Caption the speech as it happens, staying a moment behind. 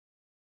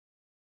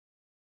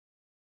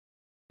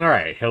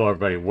Alright, hello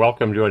everybody.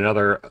 Welcome to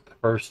another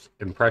First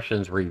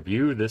Impressions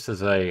review. This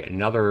is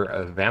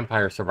another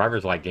Vampire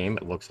Survivors-like game.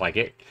 It looks like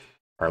it.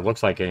 Or it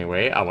looks like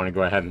anyway. I want to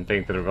go ahead and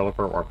thank the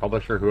developer or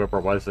publisher, whoever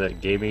it was that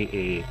gave me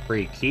a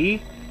free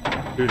key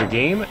to the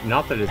game.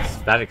 Not that it's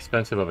that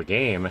expensive of a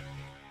game,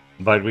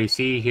 but we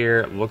see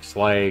here, it looks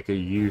like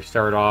you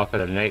start off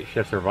at a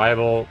Nightshift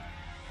Survival.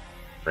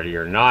 Ready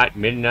or not,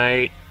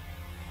 midnight.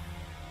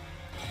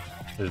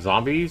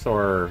 Zombies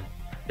or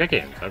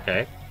chickens?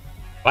 Okay.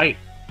 Fight.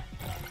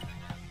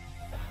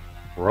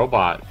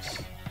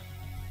 Robots.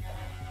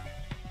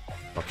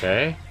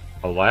 Okay.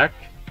 Elect.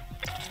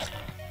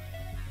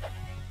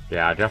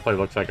 Yeah, it definitely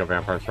looks like a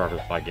Vampire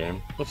Survivors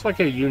game. Looks like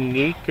a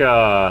unique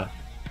one.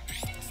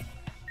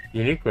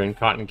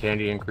 Cotton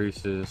candy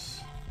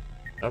increases.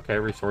 Okay,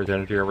 restores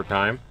energy over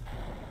time.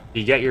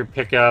 You get your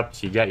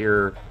pickups, you get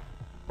your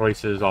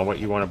choices on what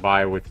you want to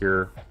buy with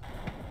your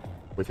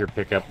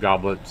pickup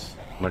goblets,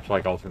 much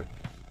like Ultimate.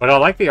 But I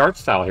like the art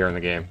style here in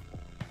the game.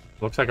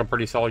 Looks like a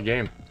pretty solid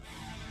game.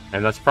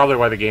 And that's probably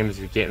why the game is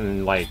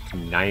getting like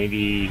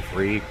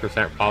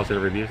 93%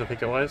 positive reviews, I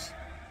think it was.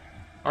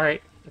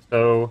 Alright,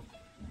 so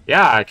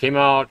yeah, it came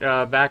out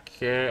back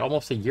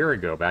almost a year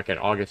ago, back in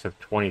August of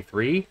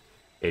 23.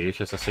 It is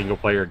just a single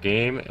player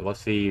game. Let's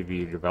see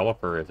the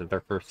developer. Is it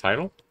their first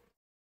title?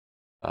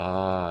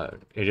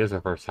 It is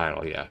their first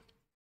title, yeah.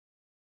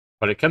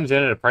 But it comes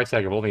in at a price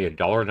tag of only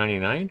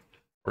 $1.99.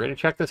 We're going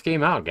to check this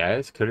game out,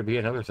 guys. Could it be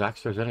another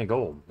Zaxxer's Any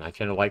Gold? I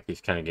tend to like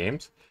these kind of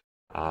games.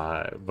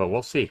 But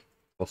we'll see.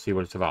 We'll see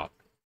what it's about.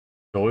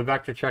 So we'll be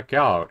back to check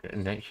out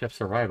Nightshift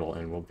Survival,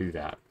 and we'll do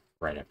that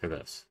right after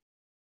this.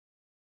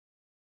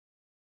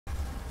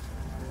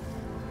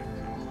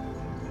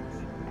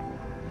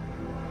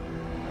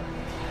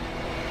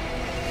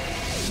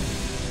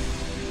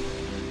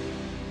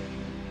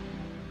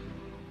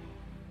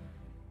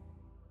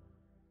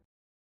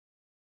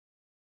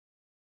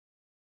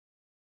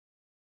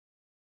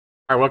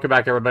 All right, welcome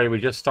back, everybody. We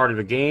just started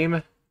the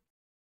game,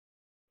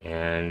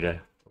 and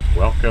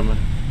welcome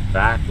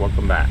back.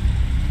 Welcome back.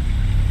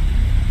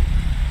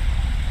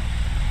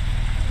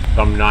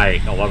 Some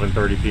night,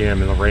 11:30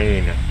 p.m. in the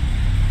rain.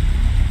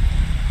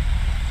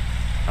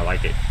 I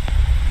like it.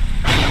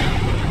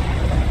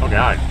 Oh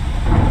God.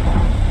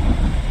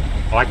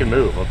 Oh, I can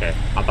move. Okay.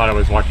 I thought I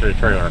was watching a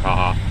trailer.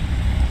 Haha.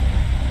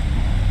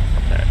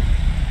 Okay.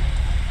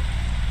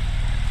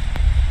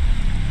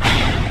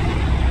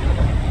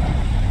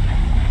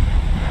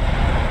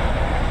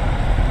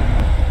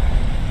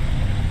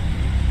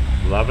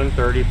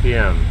 $11:30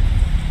 p.m.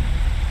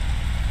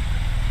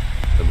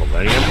 The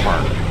Millennium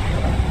Park.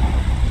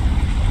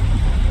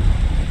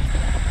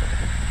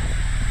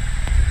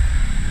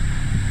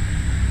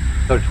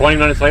 So 20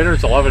 minutes later,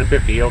 it's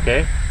 11:50.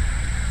 Okay.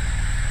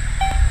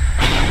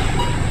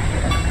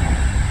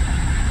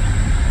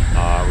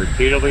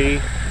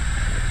 Repeatedly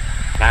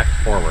tap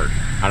forward.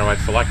 How do I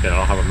select it? I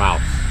don't have a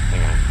mouse.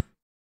 Hang on.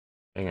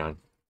 Hang on.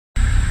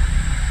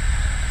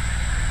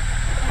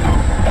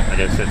 I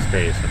guess it's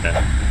space.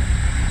 Okay.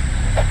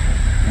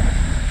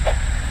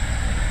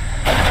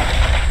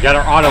 You got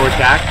our auto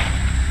attack.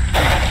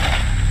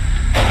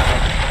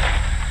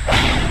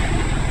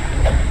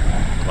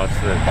 That's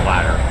the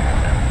ladder.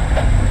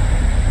 Okay.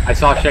 I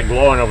saw shit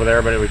glowing over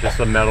there, but it was just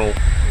a metal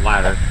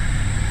ladder.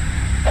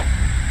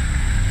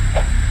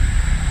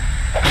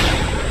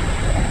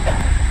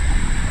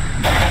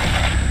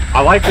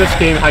 I like this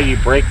game, how you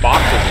break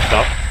boxes and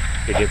stuff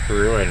to get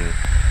through, and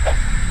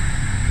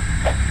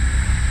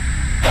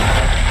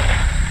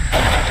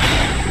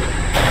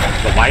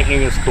the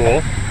lightning is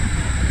cool.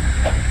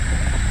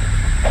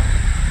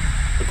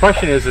 The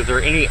question is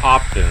there any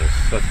options?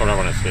 That's what I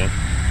want to see.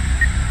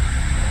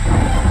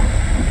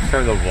 Let's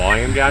turn the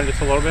volume down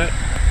just a little bit.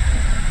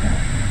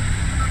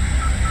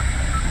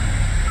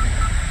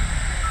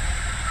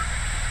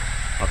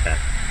 Okay.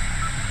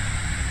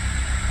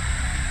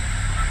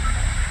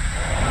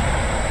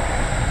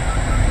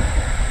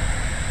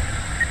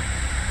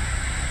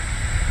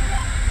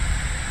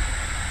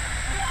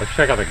 Let's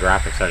check out the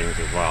graphic settings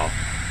as well.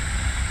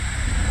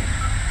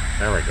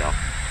 There we go.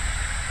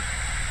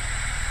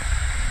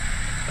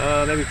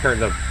 Maybe turn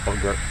turn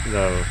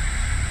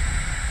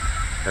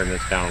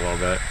this down a little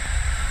bit.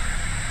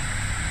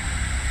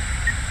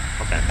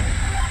 Okay.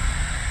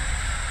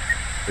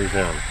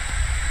 Resume.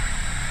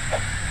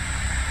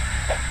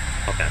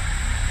 Okay.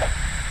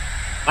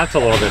 That's a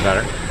little bit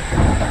better.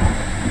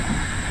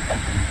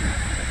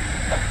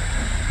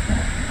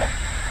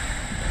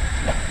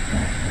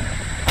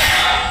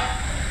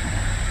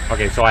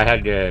 Okay, so I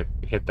had to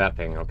hit that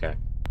thing, okay.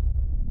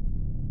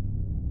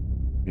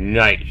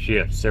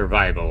 Nightshift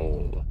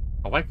Survival.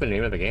 I like the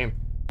name of the game.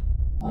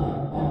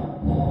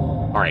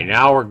 Alright,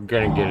 now we're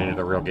gonna get into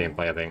the real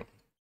gameplay, I think.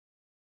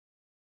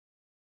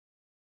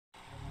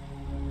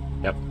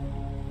 Yep.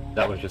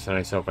 That was just a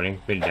nice opening.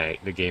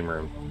 Midnight, the game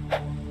room.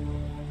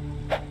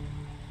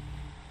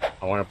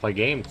 I want to play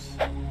games.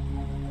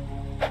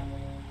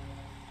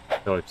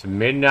 So it's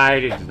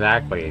midnight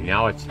exactly, and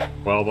now it's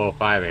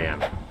 12:05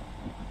 a.m.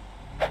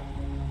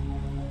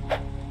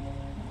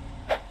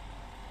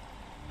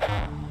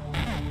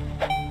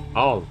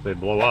 Oh, they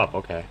blow up.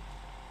 Okay.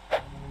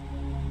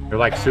 They're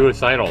like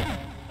suicidal.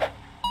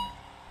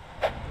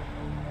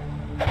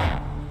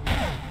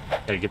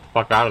 Gotta get the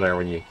fuck out of there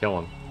when you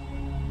kill them.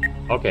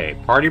 Okay,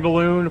 party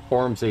balloon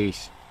forms a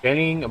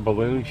spinning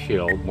balloon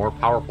shield. More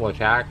powerful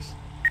attacks.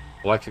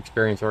 Less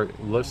experience. Or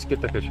let's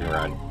get the fishing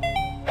rod.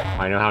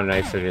 I know how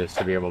nice it is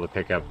to be able to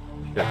pick up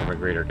shit from a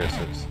greater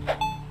distance.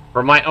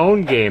 For my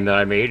own game that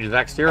I made,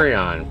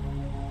 Zaxterion,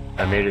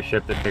 I made a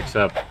ship that picks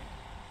up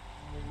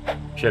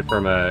shit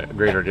from a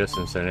greater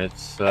distance, and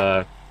it's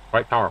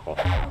quite powerful.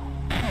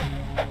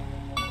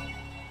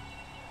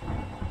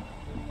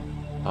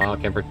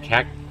 Can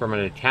protect from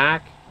an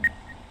attack.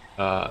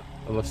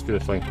 Let's do a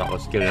slingshot.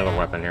 Let's get another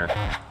weapon here.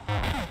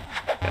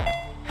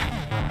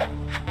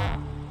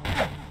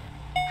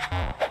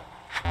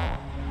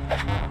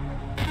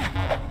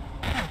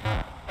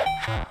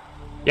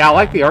 Yeah, I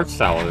like the art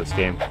style of this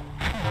game.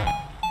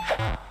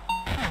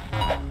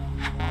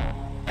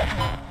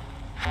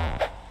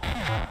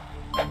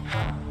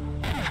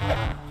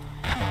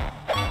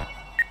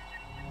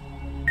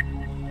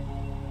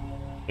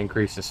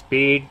 Increase the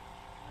speed.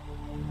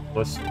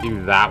 Let's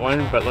do that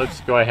one, but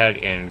let's go ahead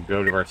and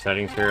go to our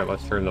settings here.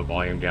 Let's turn the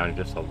volume down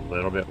just a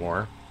little bit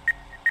more.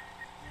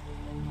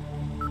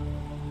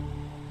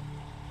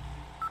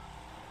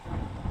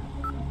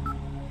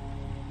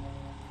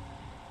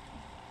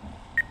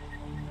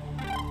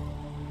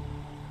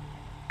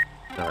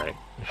 Alright,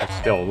 it's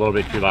still a little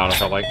bit too loud, I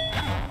felt like.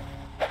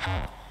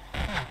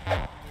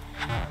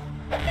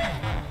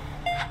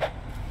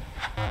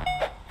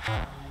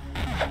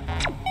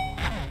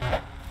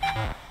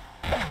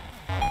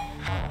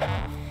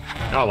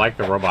 Oh, I like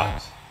the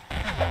robots.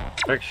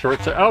 Quick short.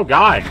 Oh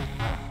God.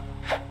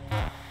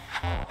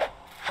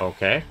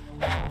 Okay.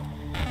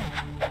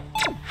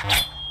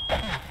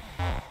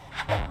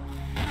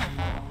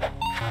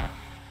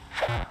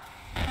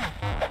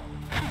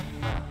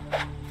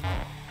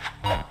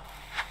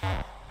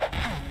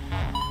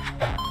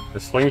 The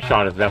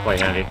slingshot is definitely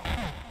handy.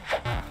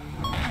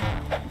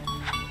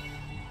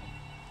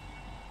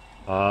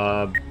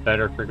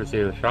 Better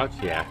frequency of the shots,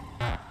 yeah.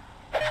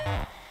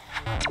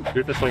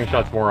 Shoot the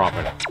slingshots more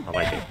often. I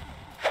like it.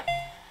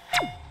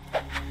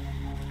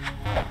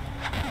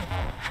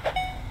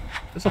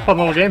 It's a fun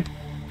little game.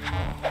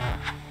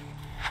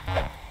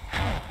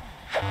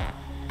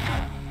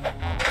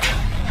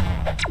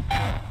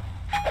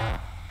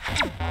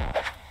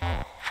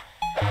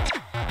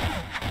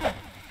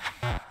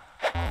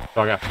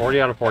 So I got 40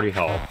 out of 40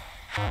 health.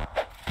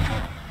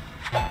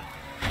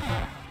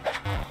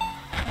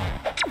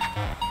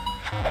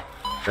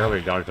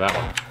 Barely dodged that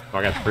one. Oh,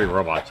 I got 3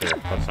 robots here.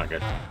 That's not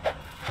good.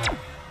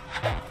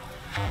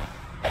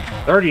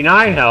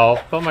 39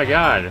 health? Oh my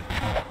god.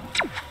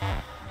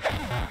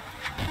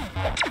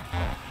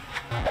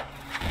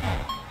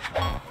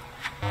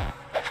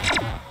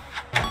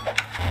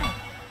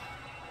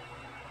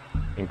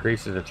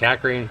 Increases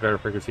attack range, better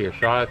frequency of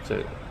shots.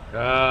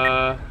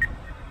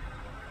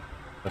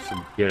 Let's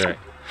get an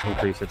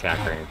increased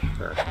attack range.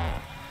 Sure.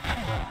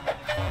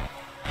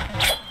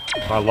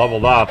 I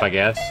leveled up, I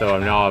guess, so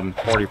now I'm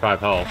 45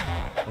 health.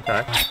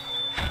 Okay.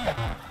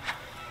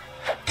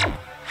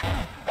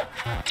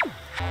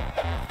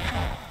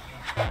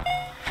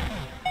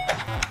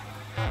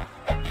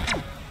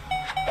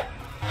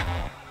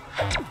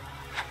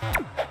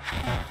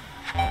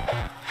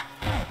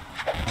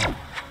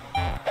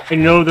 I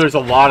know there's a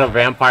lot of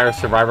Vampire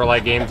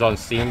Survivor-like games on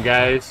Steam,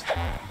 guys,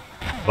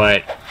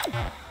 but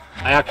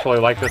I actually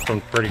like this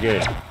one pretty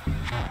good.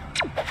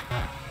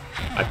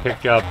 I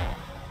picked up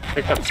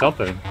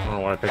something. I don't know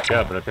what I picked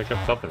up, but I picked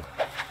up something.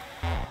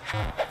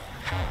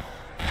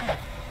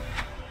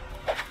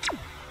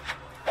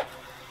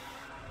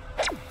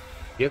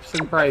 Gifts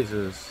and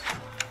prizes.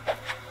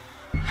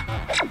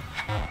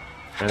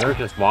 And there's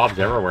just mobs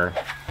everywhere.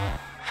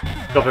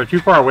 So if they're too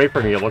far away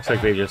from you, it looks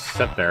like they just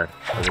sit there.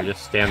 Or they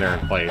just stand there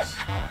in place.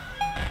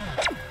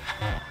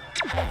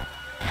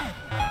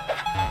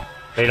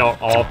 They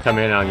don't all come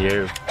in on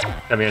you.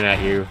 Come in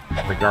at you,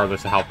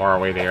 regardless of how far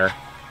away they are.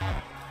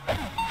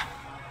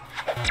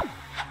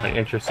 An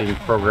interesting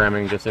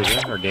programming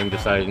decision, or game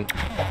decision.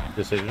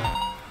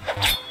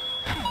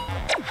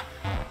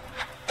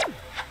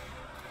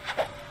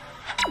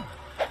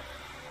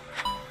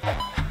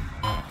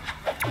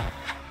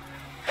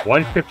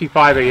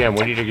 1:55 a.m.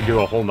 We need to do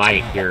a whole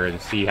night here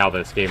and see how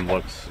this game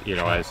looks, you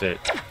know, as it...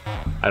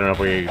 I don't know if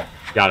we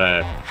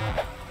gotta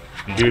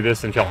do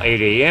this until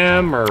 8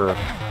 a.m. or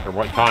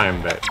what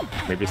time, but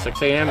maybe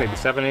 6 a.m., maybe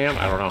 7 a.m.,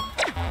 I don't know.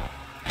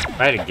 If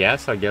I had to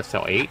guess, I'd guess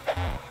till 8.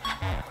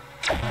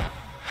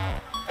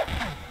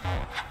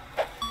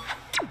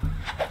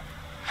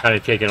 Kind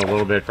of taking a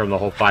little bit from the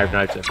whole Five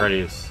Nights at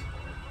Freddy's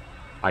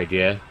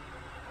idea.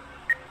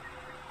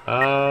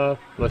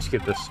 Let's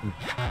get this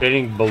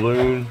spinning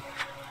balloon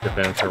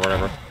defense or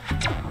whatever.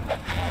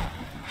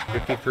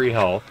 53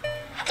 health.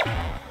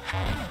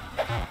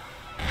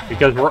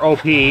 Because we're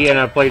OP and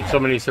I've played so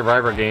many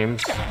Survivor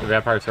games,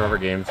 Vampire Survivor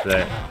games,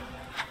 that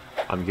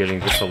I'm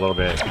getting just a little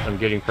bit, I'm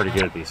getting pretty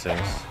good at these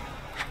things.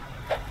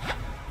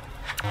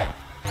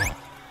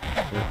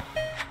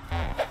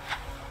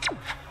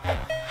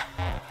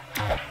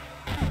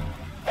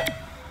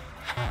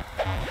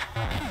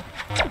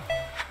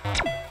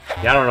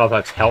 Yeah, I don't know if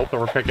that's health that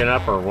we're picking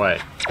up or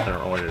what. I don't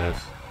know what it is.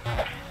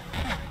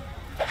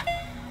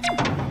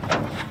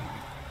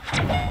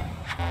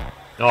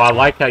 No, I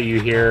like how you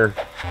hear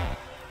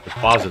the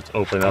closets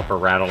open up or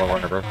rattle or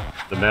whatever.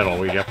 The metal,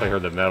 we definitely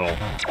heard the metal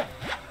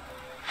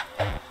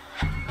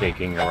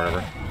shaking or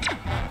whatever.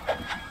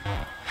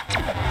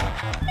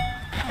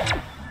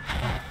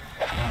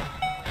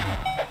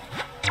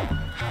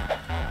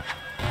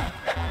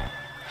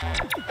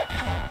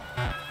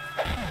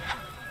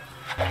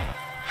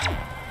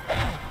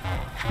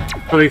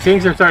 So these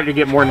things are starting to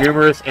get more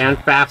numerous and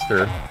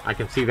faster. I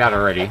can see that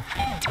already.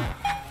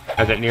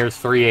 As it nears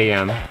 3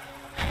 a.m.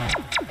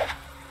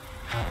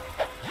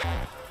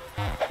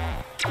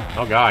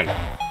 Oh god.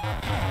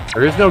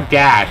 There is no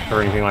dash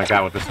or anything like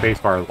that with the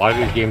spacebar. A lot of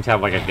these games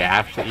have like a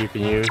dash that you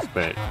can use,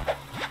 but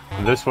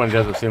this one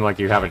doesn't seem like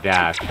you have a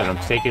dash, and I'm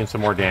taking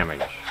some more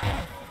damage.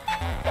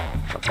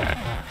 Okay.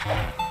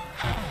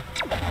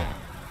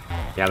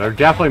 Yeah, they're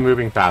definitely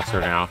moving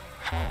faster now.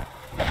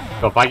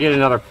 So if I get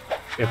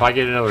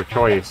another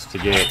choice to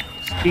get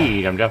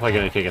speed, I'm definitely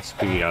going to take a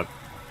speed up.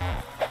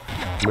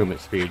 Movement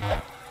speed.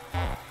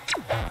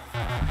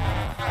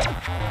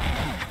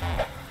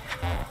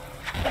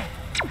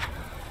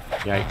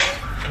 Yikes.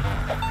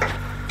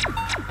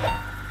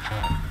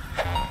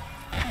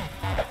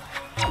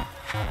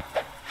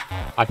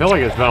 I feel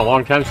like it's been a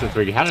long time since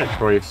we had a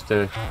choice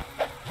to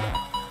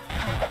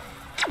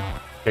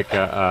pick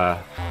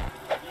a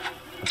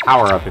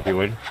power-up, if you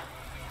would.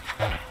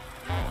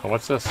 Oh,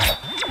 what's this?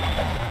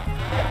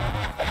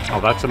 Oh,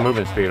 that's a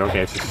movement speed.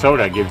 Okay, so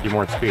soda gives you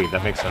more speed.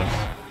 That makes sense.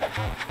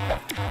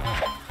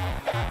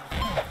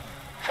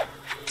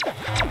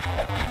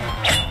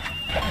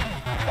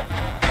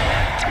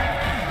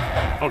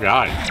 Oh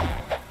god.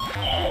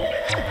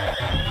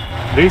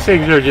 These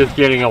things are just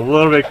getting a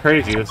little bit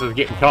crazy. This is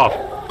getting tough.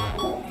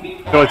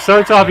 So it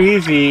starts off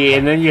easy,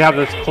 and then you have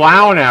this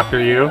clown after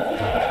you.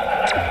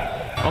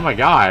 Oh my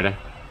god.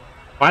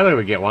 Finally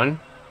we get one.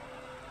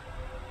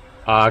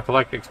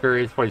 Collect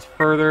experience points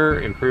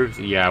further. Improves...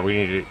 Yeah, we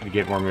need to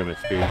get more movement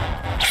speed.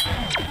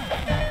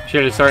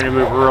 Shit is starting to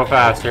move real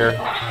fast here.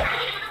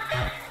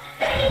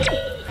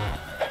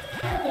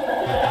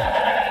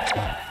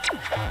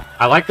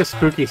 I like the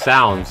spooky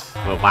sounds.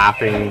 The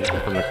laughing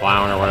from the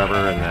clown or whatever,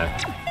 and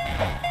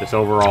this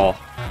overall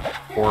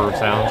horror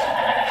sounds.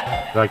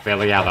 Like that,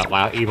 yeah,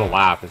 that evil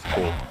laugh is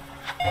cool.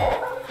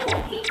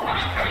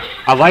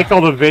 I like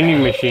all the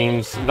vending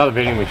machines, not the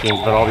vending machines,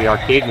 but all the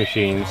arcade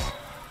machines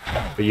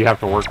that you have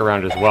to work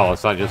around as well.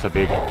 It's not just a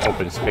big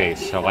open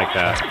space. I like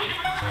that.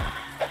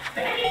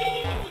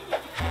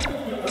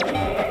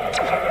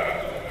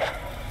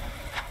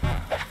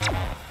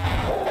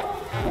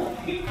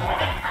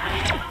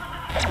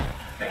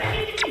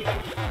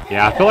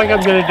 Yeah, I feel like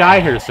I'm gonna die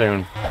here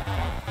soon.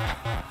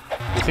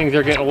 These things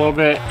are getting a little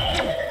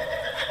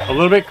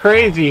bit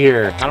crazy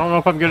here. I don't know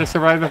if I'm gonna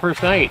survive the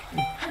first night.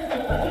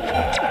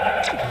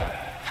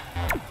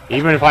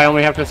 Even if I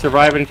only have to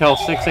survive until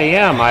 6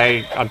 a.m.,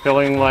 I'm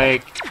feeling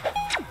like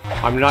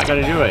I'm not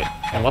gonna do it.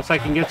 Unless I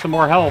can get some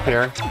more health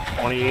here.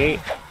 28.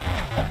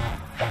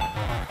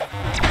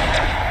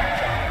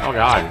 Oh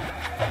god.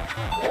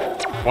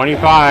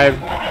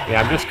 25.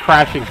 Yeah, I'm just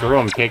crashing through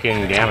them,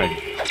 taking damage.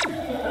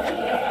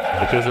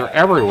 Because they're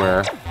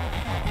everywhere.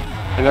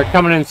 And they're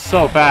coming in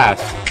so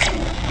fast.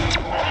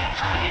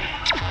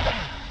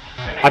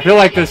 I feel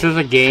like this is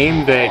a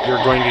game that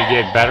you're going to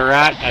get better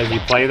at as you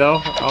play, though.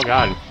 Oh,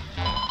 God.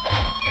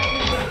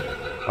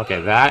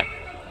 Okay, that.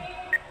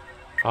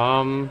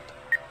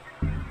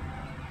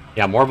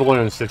 Yeah, more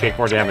balloons to take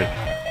more damage.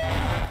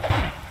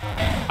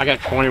 I got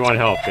 21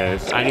 health,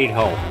 guys. I need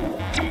help.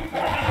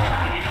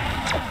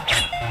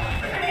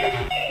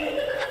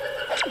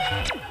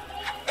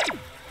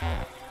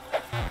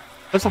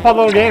 It's a fun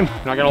little game,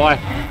 not gonna lie.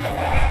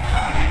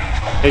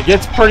 It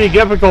gets pretty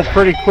difficult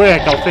pretty quick,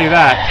 I'll say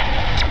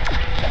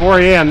that. 4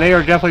 a.m., they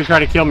are definitely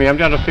trying to kill me. I'm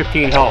down to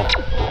 15 health.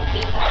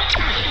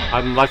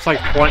 That's like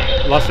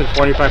less than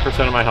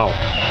 25% of my health.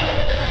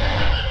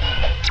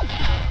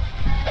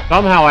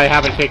 Somehow I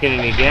haven't taken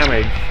any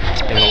damage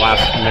in the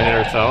last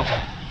minute or so.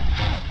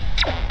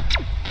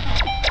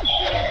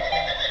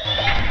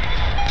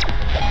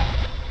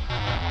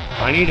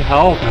 I need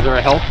help. Is there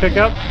a health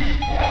pickup?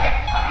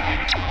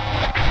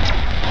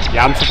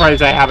 Yeah, I'm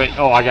surprised I haven't...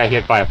 Oh, I got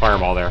hit by a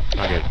fireball there.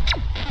 Okay.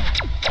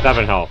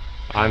 7 health.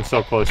 I'm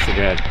so close to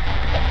dead.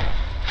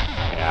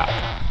 Yeah.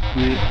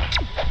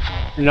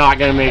 Not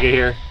gonna make it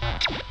here.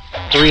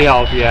 3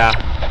 health, yeah.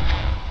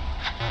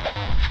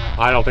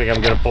 I don't think I'm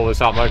gonna pull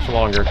this out much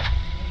longer.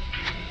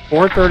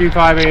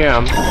 4:35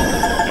 a.m.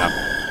 Yeah.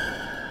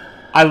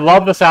 I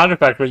love the sound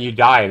effect when you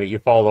die that you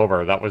fall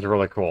over. That was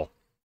really cool.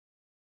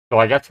 So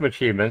I got some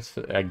achievements.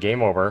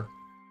 Game over.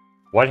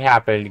 What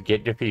happened?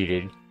 Get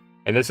defeated.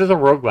 And this is a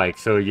roguelike,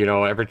 so, you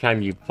know, every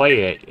time you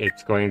play it,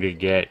 it's going to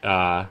get,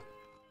 so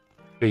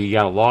you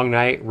got a long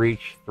night,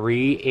 reach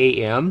 3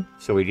 a.m.,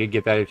 so we did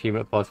get that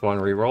achievement,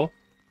 +1 reroll.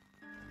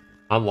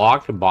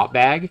 Unlocked a bot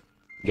bag,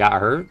 got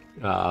hurt,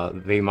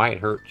 they might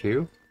hurt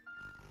too.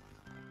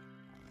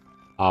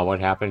 What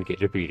happened? Get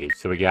defeated.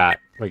 So we got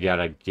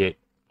a get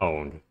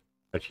owned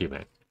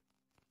achievement.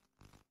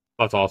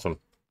 That's awesome.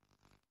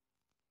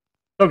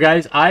 So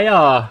guys,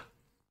 I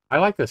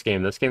like this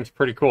game. This game's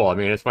pretty cool. I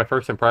mean, it's my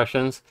first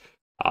impressions.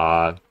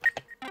 Uh,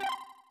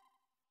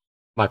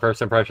 my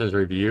first impressions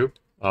review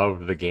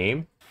of the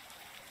game.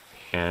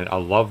 And I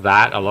love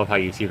that. I love how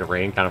you see the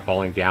rain kind of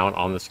falling down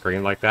on the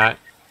screen like that.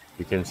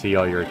 You can see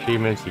all your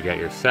achievements. You got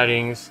your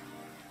settings.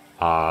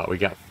 We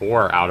got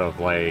 4 out of,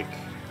 like,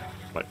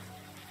 what,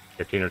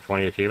 15 or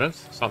 20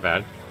 achievements? It's not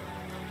bad.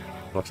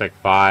 Looks like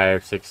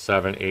 5, 6,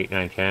 7, 8,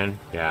 9, 10.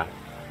 Yeah.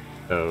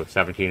 So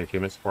 17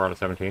 achievements, 4 out of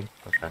 17.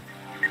 Okay.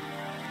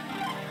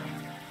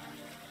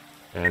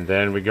 And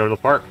then we go to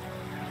the park.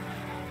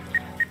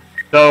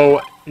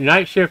 So,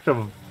 Nightshift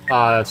of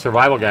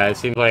Survival, guys,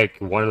 seems like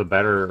one of the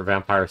better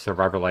vampire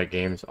survivor-like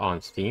games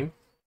on Steam.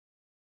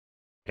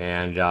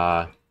 And,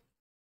 yeah,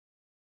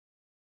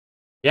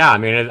 I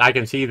mean, I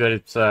can see that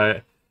it's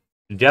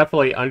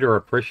definitely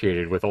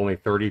underappreciated with only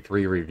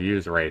 33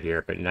 reviews right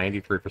here, but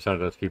 93% of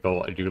those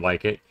people do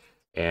like it,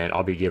 and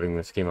I'll be giving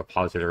this game a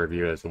positive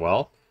review as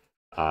well.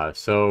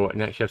 So,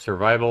 Nightshift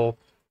Survival,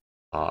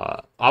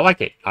 I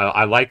like it.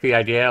 I like the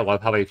idea. I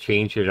love how they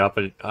changed it up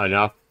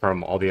enough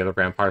from all the other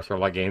Vampire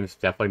Survivor games.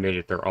 Definitely made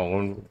it their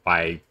own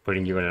by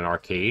putting you in an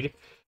arcade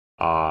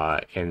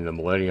in the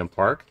Millennium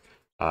Park.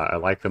 I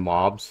like the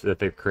mobs that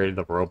they've created,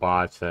 the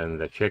robots and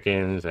the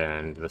chickens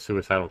and the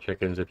suicidal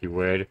chickens, if you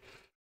would.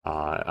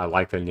 I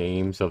like the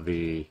names of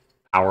the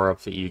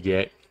power-ups that you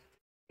get.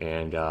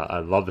 And I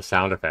love the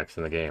sound effects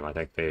in the game. I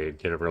think they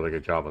did a really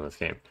good job on this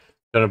game.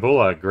 So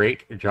Nabula,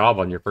 great job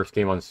on your first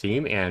game on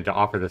Steam, and to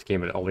offer this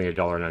game at only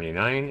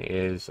 $1.99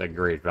 is a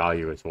great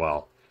value as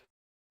well.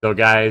 So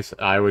guys,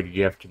 I would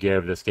give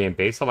this game,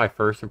 based on my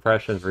first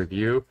impressions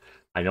review,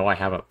 I know I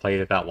haven't played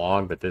it that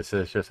long, but this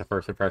is just a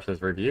first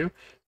impressions review.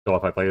 So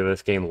if I play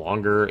this game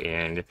longer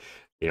and,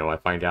 you know, I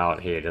find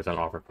out, hey, it doesn't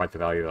offer quite the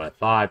value that I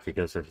thought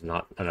because there's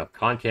not enough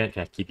content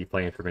to keep you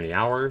playing for many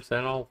hours,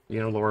 then I'll,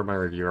 you know, lower my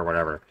review or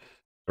whatever.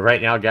 But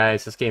right now,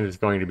 guys, this game is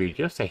going to be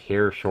just a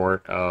hair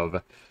short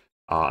of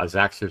a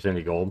Zaxxer's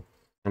Indie Gold.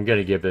 I'm going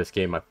to give this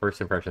game my first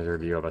impressions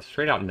review of a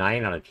straight out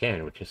 9 out of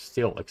 10, which is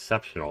still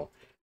exceptional.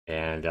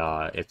 And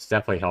it's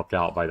definitely helped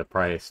out by the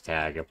price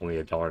tag of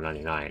only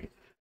 $1.99.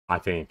 I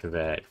think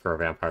that for a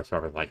Vampire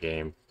Survivor-like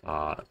game,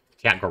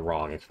 can't go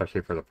wrong,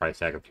 especially for the price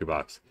tag of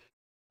 $2.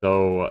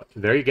 So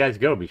there you guys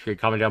go. Be sure to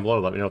comment down below.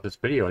 Let me know if this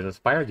video has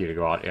inspired you to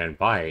go out and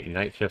buy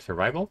Nightshift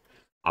Survival.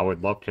 I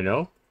would love to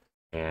know.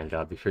 And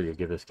be sure you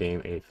give this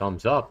game a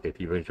thumbs up if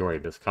you've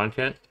enjoyed this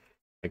content.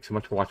 Thanks so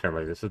much for watching,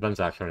 everybody. This has been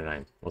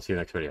Z99. We'll see you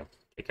next video.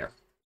 Take care.